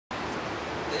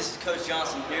This is Coach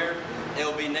Johnson here,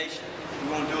 LB Nation. We're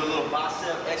going to do a little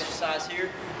bicep exercise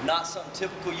here. Not something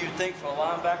typical you'd think for a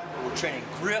linebacker, but we're training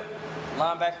grip,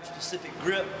 linebacker specific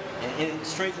grip, and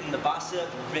strengthening the bicep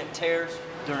to prevent tears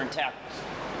during tackles.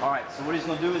 All right, so what he's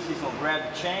going to do is he's going to grab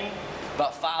the chain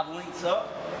about 5 lengths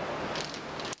up.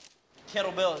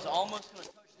 Kettlebell is almost going to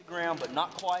touch the ground, but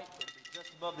not quite.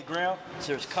 Just above the ground, so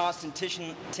there's constant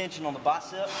tension on the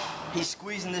bicep. He's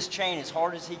squeezing this chain as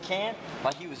hard as he can,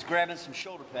 like he was grabbing some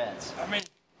shoulder pads.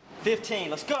 15,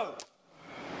 let's go.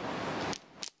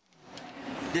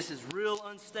 This is real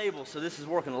unstable, so this is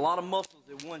working a lot of muscles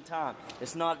at one time.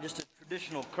 It's not just a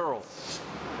traditional curl.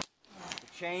 The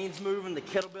chain's moving, the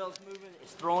kettlebell's moving,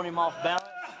 it's throwing him off balance.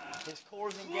 His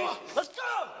core's engaged. Let's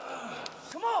go!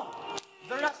 Come on! You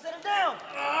better not set it down!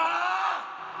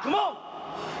 Come on!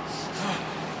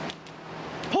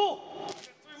 Pull!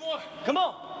 3 more. Come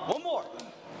on! 1 more.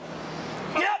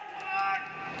 Yep!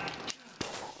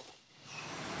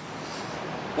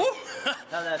 Woo!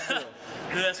 How'd that feel?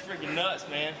 Dude, that's freaking nuts,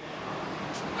 man.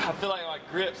 I feel like my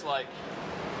grip's like,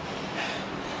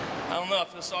 I don't know, I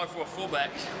feel sorry for a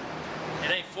fullback.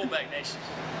 It ain't fullback nation.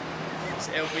 It's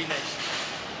LB nation.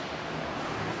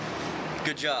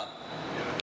 Good job.